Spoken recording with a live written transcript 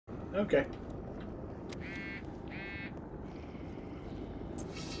Okay.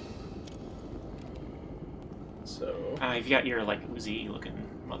 So... you've got your, like, Uzi-looking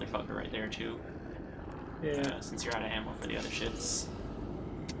motherfucker right there, too. Yeah. Since you're out of ammo for the other shits.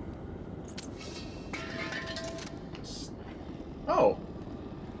 Oh!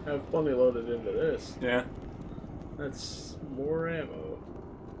 I have plenty loaded into this. Yeah. That's more ammo.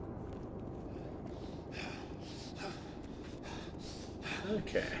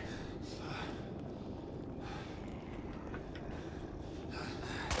 Okay.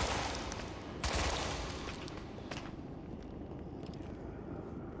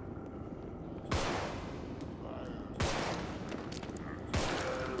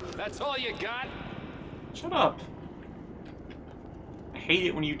 That's all you got? Shut up. I hate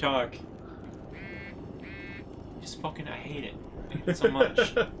it when you talk. Just fucking, I hate it. I hate it so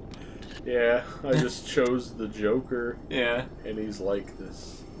much. Yeah, I just chose the Joker. Yeah. And he's like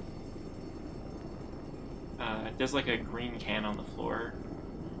this. There's like a green can on the floor.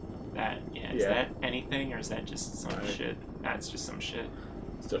 Is that anything or is that just some shit? That's just some shit.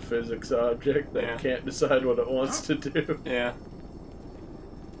 It's a physics object that can't decide what it wants to do. Yeah.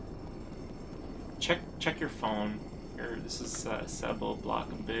 Check your phone. This is Sebo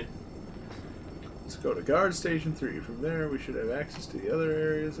Block a bit. Let's go to guard station 3. From there, we should have access to the other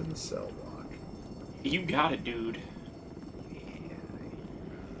areas in the cell block. You got it, dude.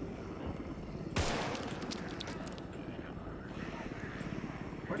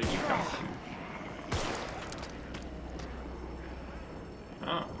 Where did you come from?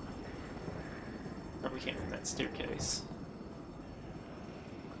 Oh. Probably came from that staircase.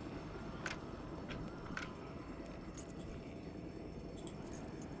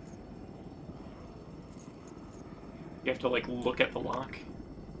 You have to, like, look at the lock?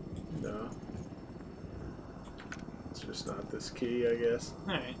 No. It's just not this key, I guess.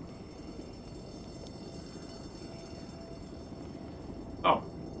 Alright. Oh.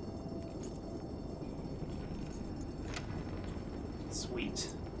 Sweet.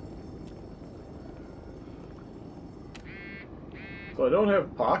 So I don't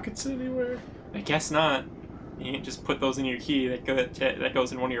have pockets anywhere? I guess not. You can't just put those in your key. That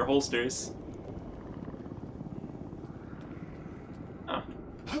goes in one of your holsters.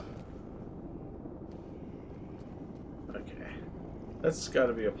 That's got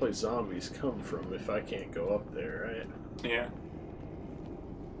to be a place zombies come from if I can't go up there, right? Yeah.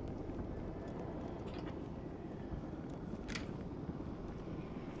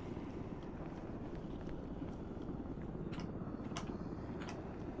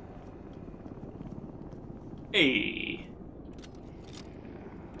 Hey.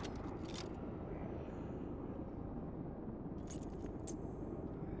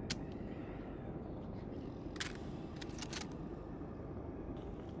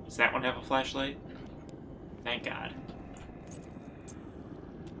 Does that one have a flashlight? Thank God.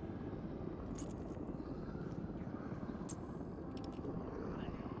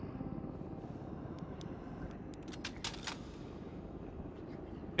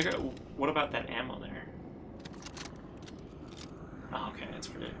 What about that ammo there? Oh, okay, that's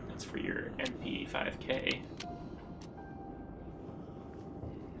for your MP5K.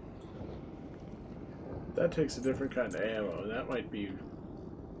 That takes a different kind of ammo, and that might be...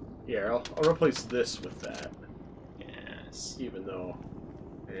 Here, I'll replace this with that. Yes. Even though...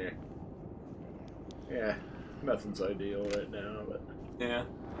 Yeah, nothing's ideal right now, but... Yeah.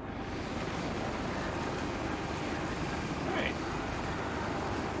 Alright.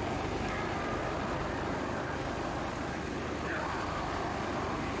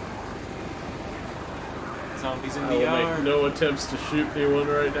 Zombies in the yard. I will make no attempts to shoot anyone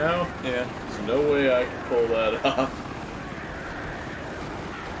right now. Yeah. There's no way I can pull that off.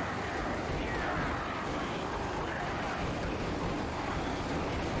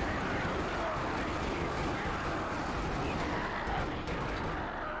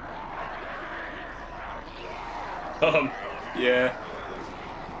 Yeah.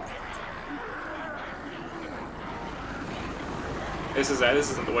 This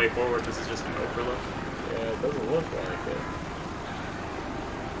isn't the way forward, this is just an overlook. Yeah, it doesn't look like it.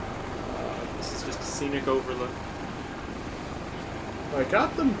 This is just a scenic overlook. I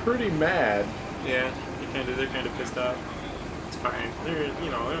got them pretty mad. Yeah, they're kind of pissed off. It's fine.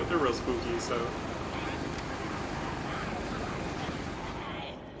 They're real spooky, so.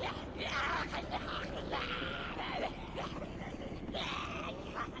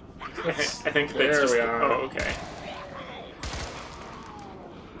 I think that's there just... we are. Oh, okay.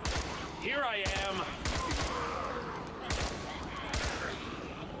 Here I am.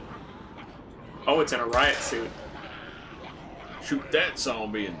 Oh, it's in a riot suit. Shoot that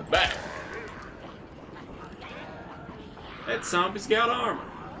zombie in the back. That zombie's got armor.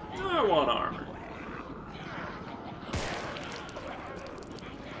 I want armor.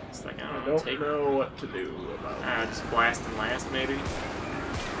 It's like, I don't know what to do about it. Just blast him last, maybe?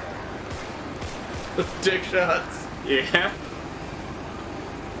 Dick shots. Yeah.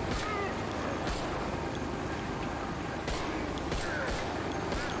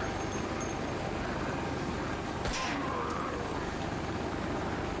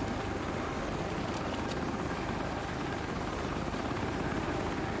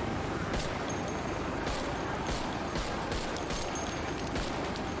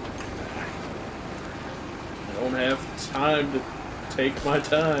 I don't have time to take my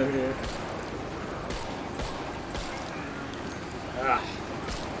time here. Ah,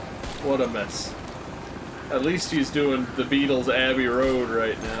 what a mess. At least he's doing the Beatles Abbey Road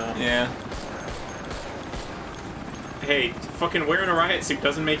right now. Yeah. Hey, fucking wearing a riot suit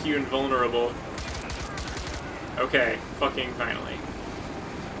doesn't make you invulnerable. Okay, fucking finally.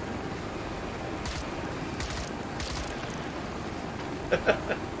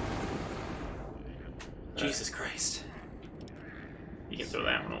 Jesus Christ. You can throw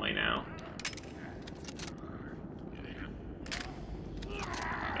that one away now.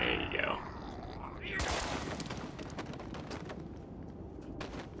 There you go.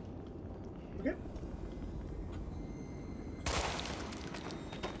 Okay.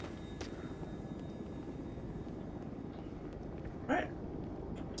 Alright.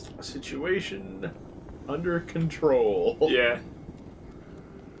 Situation under control. Yeah.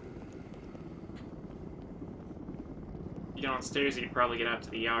 You get on stairs, you could probably get out to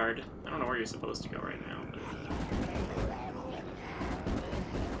the yard. I don't know where you're supposed to go right now.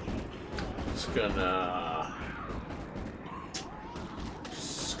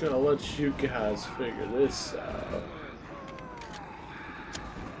 Just gonna let you guys figure this out.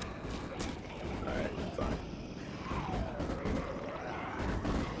 Alright, fine.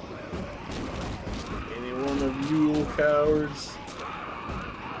 Any one of you cowards?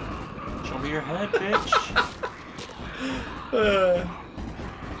 Show me your head, bitch.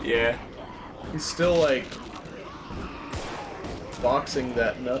 Yeah. He's still like boxing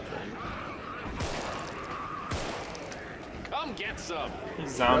that nothing. Come get some.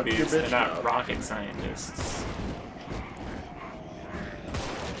 These zombies, they're not rocket scientists.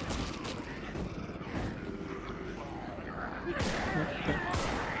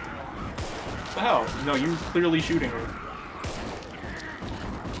 Wow, no, you're clearly shooting her.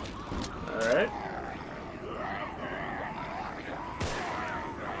 Alright.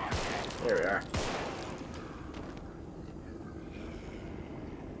 There we are.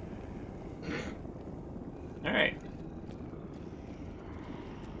 Alright.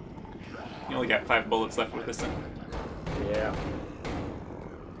 You only got 5 bullets left with this one. Yeah.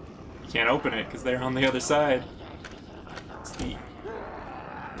 You can't open it because they're on the other side. It's the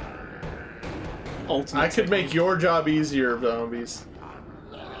ultimate I could make your job easier, zombies.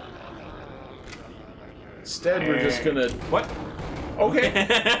 Instead, we're just gonna... What? Okay.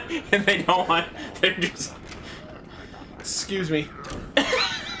 And they don't want... They're just... Excuse me.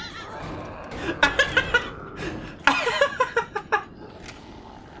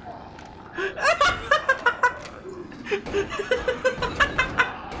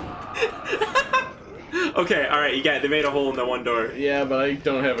 Okay, alright, you got it. They made a hole in the one door. Yeah, but I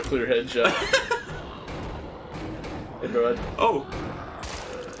don't have a clear headshot. Hey, bud. Oh!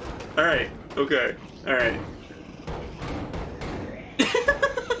 Alright, okay, alright.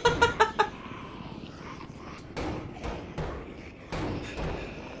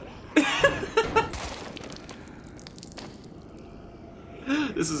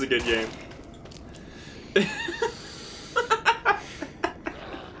 This is a good game.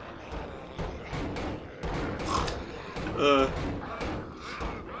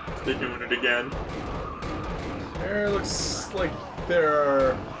 They're doing it again. There looks like there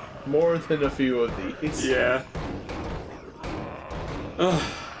are more than a few of these. Yeah. Ugh.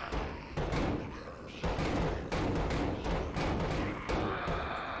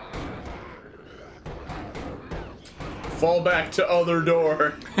 Fall back to other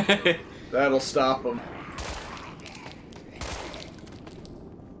door. That'll stop them.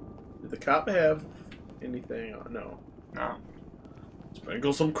 Did the cop have anything on? No. No.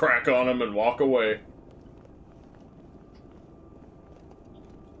 Sprinkle some crack on him and walk away.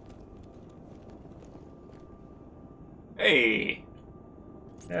 Hey.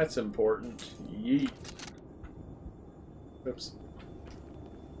 That's important. Yeet. Oops.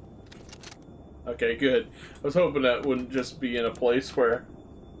 Okay, good. I was hoping that wouldn't just be in a place where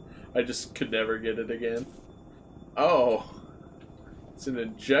I just could never get it again. Oh. It's an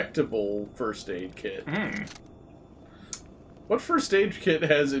injectable first aid kit. Hmm. What first aid kit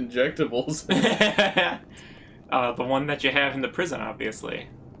has injectables? The one that you have in the prison, obviously.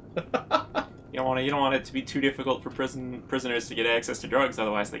 You don't want it to be too difficult for prisoners to get access to drugs,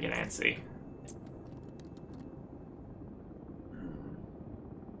 otherwise they get antsy.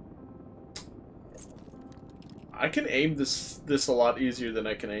 I can aim this a lot easier than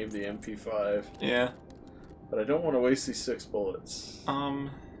I can aim the MP5. Yeah. But I don't want to waste these 6 bullets.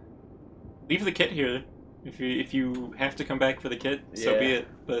 Leave the kit here. If you have to come back for the kit, so be it.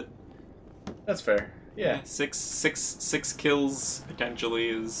 But that's fair. Yeah. Six kills potentially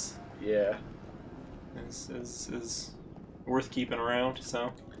is worth keeping around.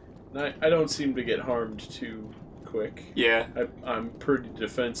 So. I don't seem to get harmed too quick. Yeah. I'm pretty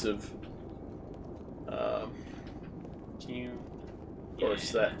defensive. Can you? Of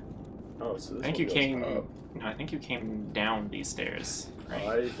course that. Oh, so this I think you came. up. No, I think you came down these stairs.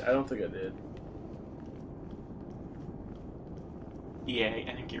 Right? I don't think I did. Yeah,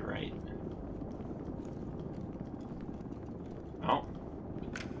 I think you're right. Oh.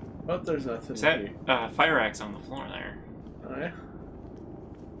 Oh, there's nothing. Is that fire axe on the floor there? Oh yeah.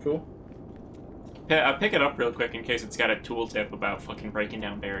 Cool. Pick it up real quick in case it's got a tooltip about fucking breaking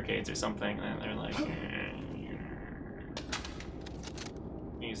down barricades or something. And they're like,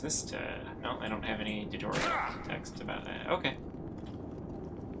 use this to. No, I don't have any tutorial text about that. Okay.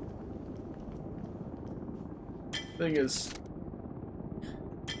 Thing is,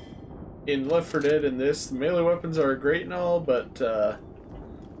 in Left 4 Dead and this, the melee weapons are great and all, but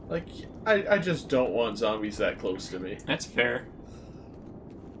like I just don't want zombies that close to me. That's fair.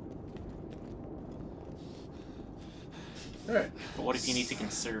 Alright. But what if you need to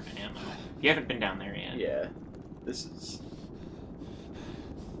conserve ammo? You haven't been down there yet. Yeah. This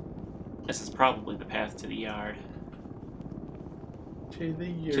is probably the path to the yard. To the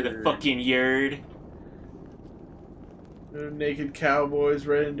yard. To the fucking yard. Naked cowboys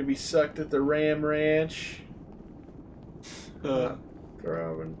ready to be sucked at the Ram Ranch.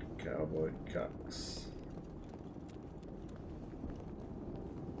 Throbbing cowboy cocks.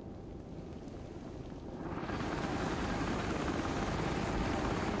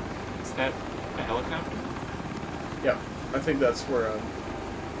 Is that a helicopter? Yeah, I think that's where I'm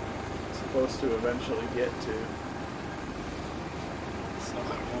supposed to eventually get to. So it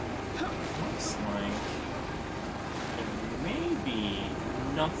looks like there may be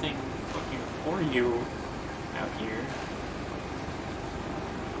nothing fucking for you out here.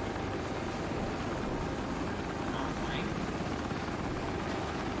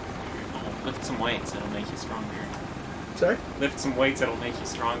 Oh, lift some weights, it'll make you stronger. Sorry? Lift some weights, it'll make you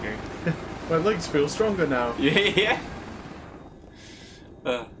stronger. My legs feel stronger now. Yeah.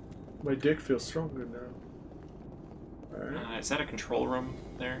 My dick feels stronger now. Alright. Is that a control room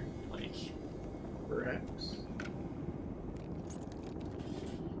there? Like, perhaps.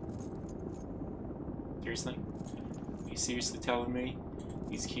 Seriously? Are you seriously telling me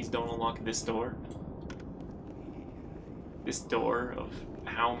these keys don't unlock this door? This door of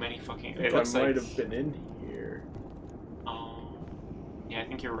how many fucking... It looks like I might have been in here. Oh. Yeah, I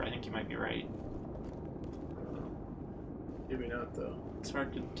think you're right. I think you might be right. Maybe not, though. It's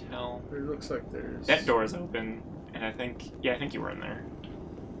hard to tell. It looks like there's... That door is open, and I think... Yeah, I think you were in there.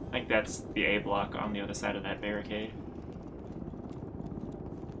 I think that's the A block on the other side of that barricade.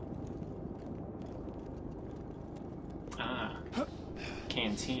 Ah.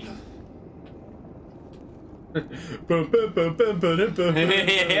 Canteen.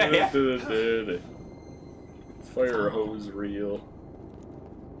 Fire hose reel.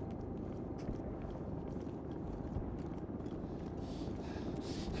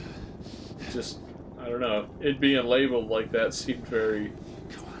 Just, I don't know. It being labeled like that seemed very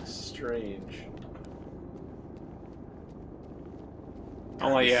strange.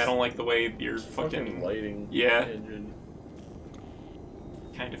 Oh yeah, I don't like the way your fucking lighting engine.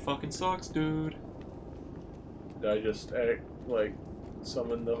 Kinda fucking sucks, dude. Did I just act like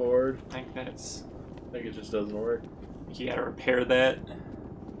summon the horde? I think it just doesn't work. You gotta repair that.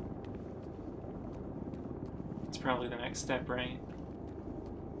 It's probably the next step, right?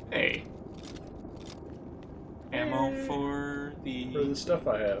 Hey. Ammo for the stuff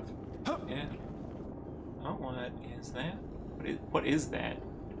I have. Yeah. Oh, what is that? What is that?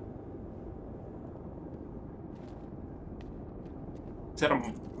 Is that a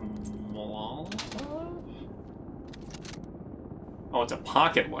Molotov? Oh, it's a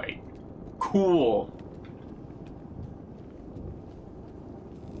pocket light. Cool.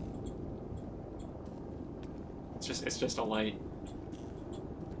 It's just a light.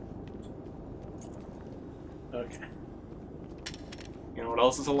 Okay. You know what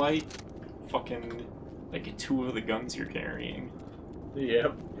else is a light? Fucking, like, 2 of the guns you're carrying.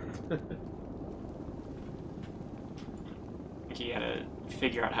 Yep. I think you gotta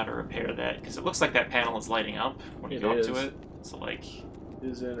figure out how to repair that, because it looks like that panel is lighting up when you go up to it. So, like... It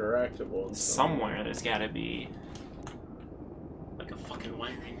is interactable in somewhere there's gotta be, like, a fucking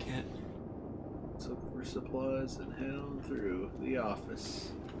wiring kit. Let's look for supplies and head on through the office.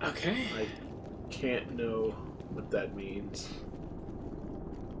 Okay. I can't know what that means.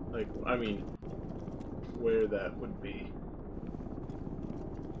 Like, I mean, where that would be.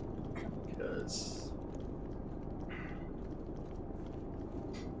 Because...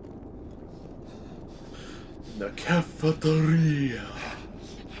 the cafeteria.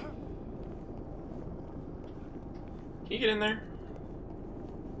 Can you get in there?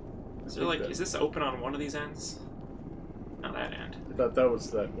 Is there, like, is this open on one of these ends? Not that end. I thought that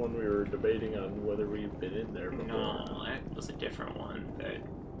was that one we were debating on whether we've been in there before. No, that was a different one that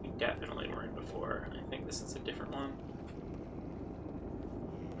we definitely weren't before. I think this is a different one.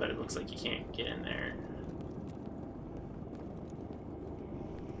 But it looks like you can't get in there.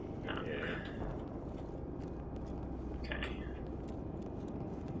 No. Yeah. Okay.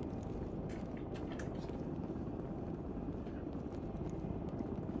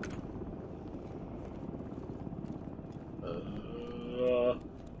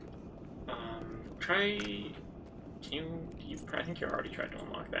 Try. Can you? I think you already tried to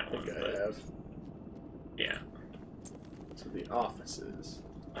unlock that one. I think I have. Yeah. To the offices.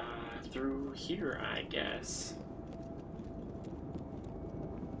 Through here, I guess.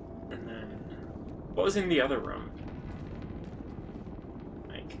 And then, what was in the other room?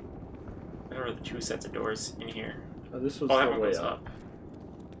 Like, there were the 2 sets of doors in here. Oh, this was that the one way goes up.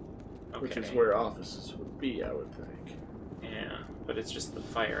 Okay. Which is where offices would be, I would think. Yeah, but it's just the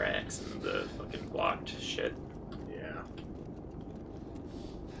fire axe and the fucking blocked shit. Yeah.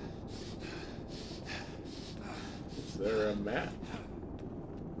 Is there a map?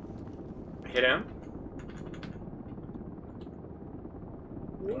 Hit him.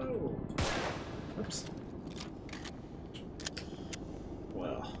 Whoa. Oops.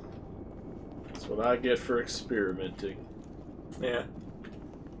 Well, that's what I get for experimenting. Yeah.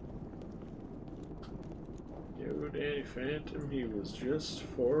 Yo, Danny Phantom, he was just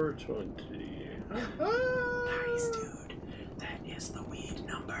 420. Nice, dude. That is the weed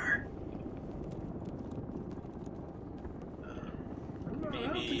number. I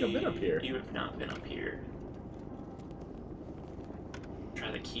don't think I've been up here. You have not been up here.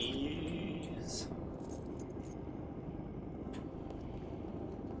 Try the keys.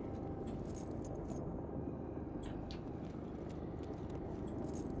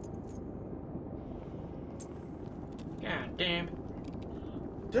 God damn it.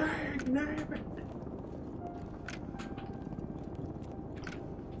 Dang, damn it.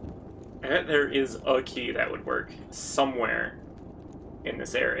 I bet there is a key that would work somewhere in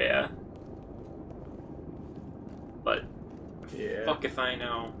this area. But Yeah. fuck if I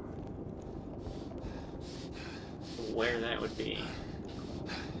know where that would be.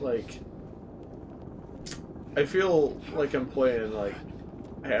 Like, I feel like I'm playing, like,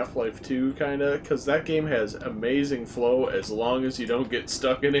 Half-Life 2, kinda, because that game has amazing flow as long as you don't get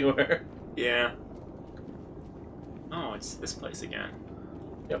stuck anywhere. Yeah. Oh, it's this place again.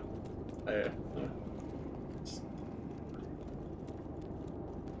 Yep. Yeah,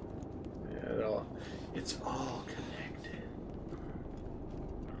 it's all connected.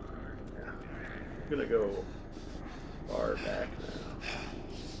 Yeah. I'm gonna go far back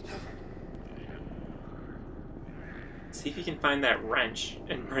now. See if you can find that wrench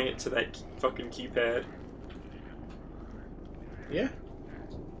and bring it to that fucking keypad. Yeah.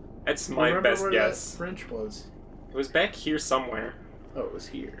 That's my best where guess. that wrench was. It was back here somewhere. Oh, it was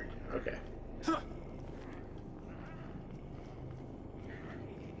here. Okay.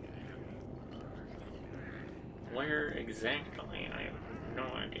 Where exactly? I have no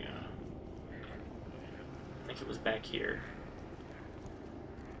idea. I think it was back here.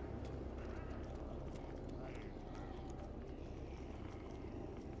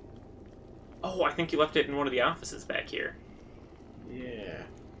 Oh, I think you left it in one of the offices back here. Yeah.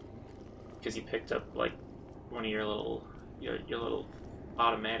 Because you picked up, like, one of your little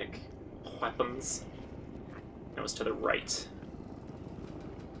automatic weapons. It was to the right.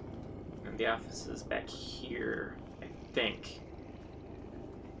 And the office is back here, I think.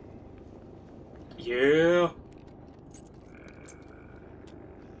 Yeah!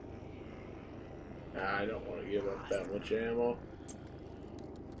 I don't want to give up that much ammo.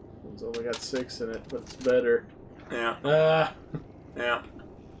 It's only got 6 in it, but it's better. Yeah. Ah! Yeah.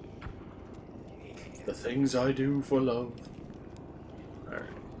 The things I do for love.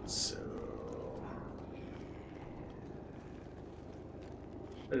 So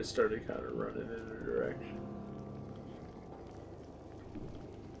I just started kind of running in a direction.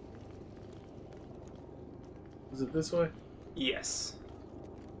 Is it this way? Yes.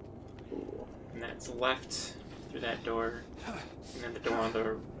 Cool. And that's left through that door, and then the door on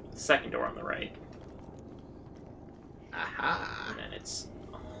the second door on the right. Aha! And then it's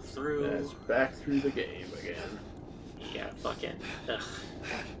all through. That's back through the game again. Yeah, fucking. Ugh.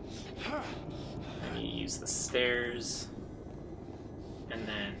 And you use the stairs, and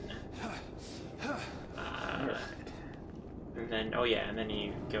then. And then and then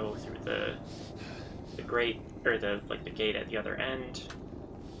you go through the grate or the gate at the other end.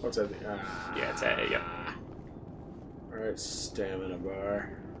 What's that? Yeah, it's at yep. Alright, stamina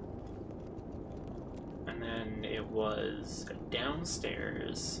bar. And then it was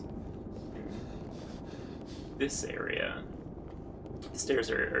downstairs in this area. The stairs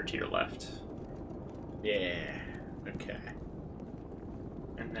are to your left. Yeah. Okay.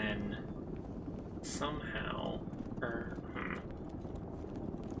 And then somehow,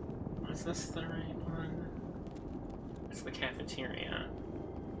 was this the right one? It's the cafeteria.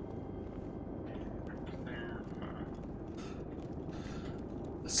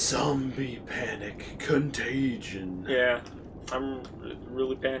 Zombie panic, contagion. Yeah, I'm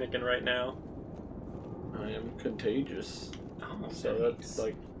really panicking right now. I am contagious. Oh, so nice. that's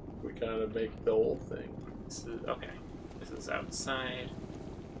like, we kind of make the whole thing. This is, okay, this is outside.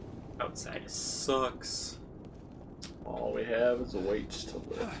 Outside sucks. All we have is weights to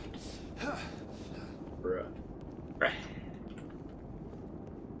lift. Bruh. Right.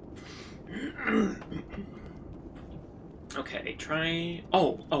 Okay, try...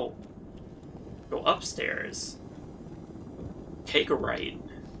 Oh. Go upstairs. Take a right.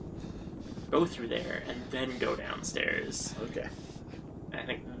 Go through there, and then go downstairs. Okay. I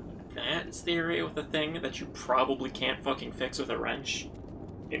think that's the area with the thing that you probably can't fucking fix with a wrench.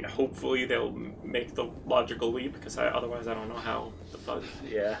 And hopefully they'll make the logical leap, because otherwise I don't know how the fuck...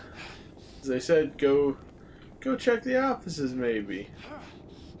 Yeah. As they said, go check the offices, maybe.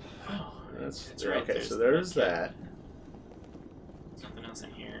 Oh, That's right. Okay, so there's that. There's nothing else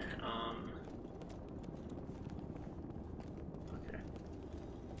in here.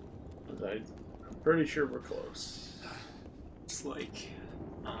 Okay. I'm pretty sure we're close. It's like...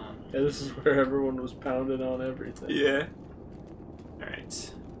 Yeah, this is where everyone was pounding on everything. Yeah.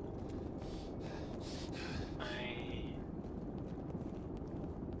 Alright.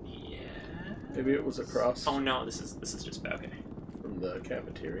 Maybe it was across. Oh no, this is just okay. From the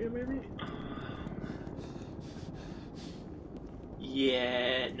cafeteria, maybe?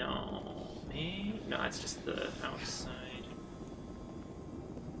 Yeah, no. Maybe? No, it's just the outside.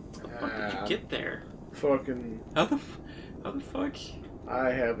 How the fuck did you get there? Fucking... How the fuck? I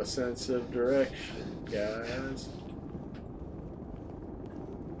have a sense of direction, guys.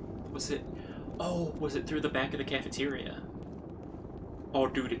 Was it... Oh, was it through the back of the cafeteria? Oh,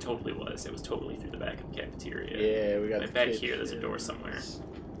 dude, it totally was. It was totally through the back of the cafeteria. Yeah, we got like back here, there's a door somewhere.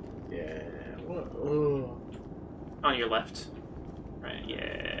 Yeah. What? Oh. On your left. Right,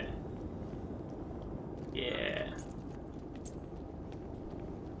 yeah. Yeah.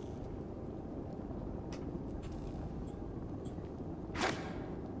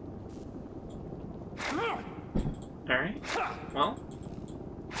 Alright. Well.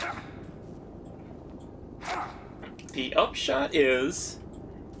 The upshot is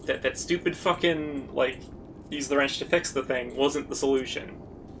that stupid fucking, like, use the wrench to fix the thing wasn't the solution.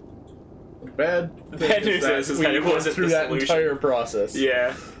 Bad news is that it wasn't through the that solution. entire process.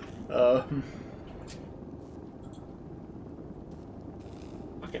 Yeah.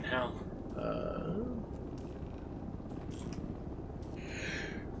 Fucking hell.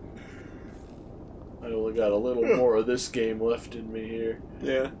 I only got a little more of this game left in me here.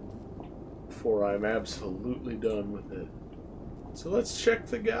 Yeah. Before I'm absolutely done with it. So let's check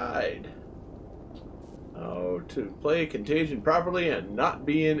the guide. Oh, to play Contagion properly and not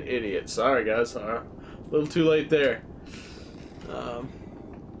be an idiot. Sorry, guys. A little too late there.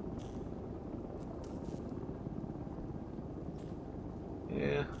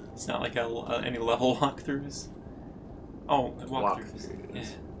 Yeah. It's not like any level walkthroughs. Oh, walkthroughs. Yeah.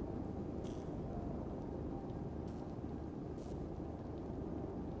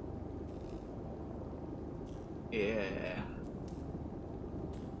 Yeah.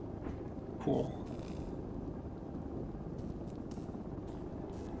 Cool.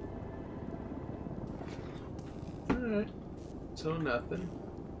 Alright. So nothing.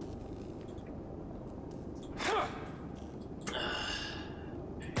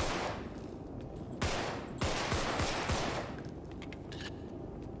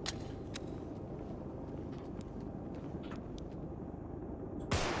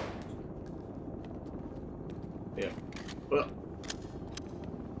 Well,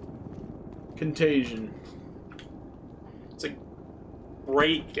 Contagion. It's a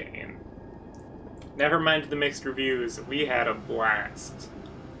great game. Never mind the mixed reviews. We had a blast.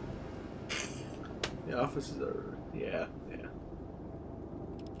 The offices are... Yeah.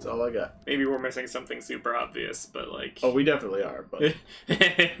 That's all I got. Maybe we're missing something super obvious, but like... Oh, we definitely are, but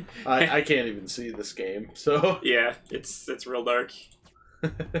I can't even see this game, so... Yeah, it's real dark.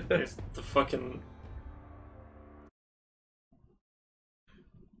 It's the fucking...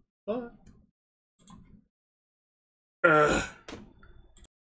 What? Ugh.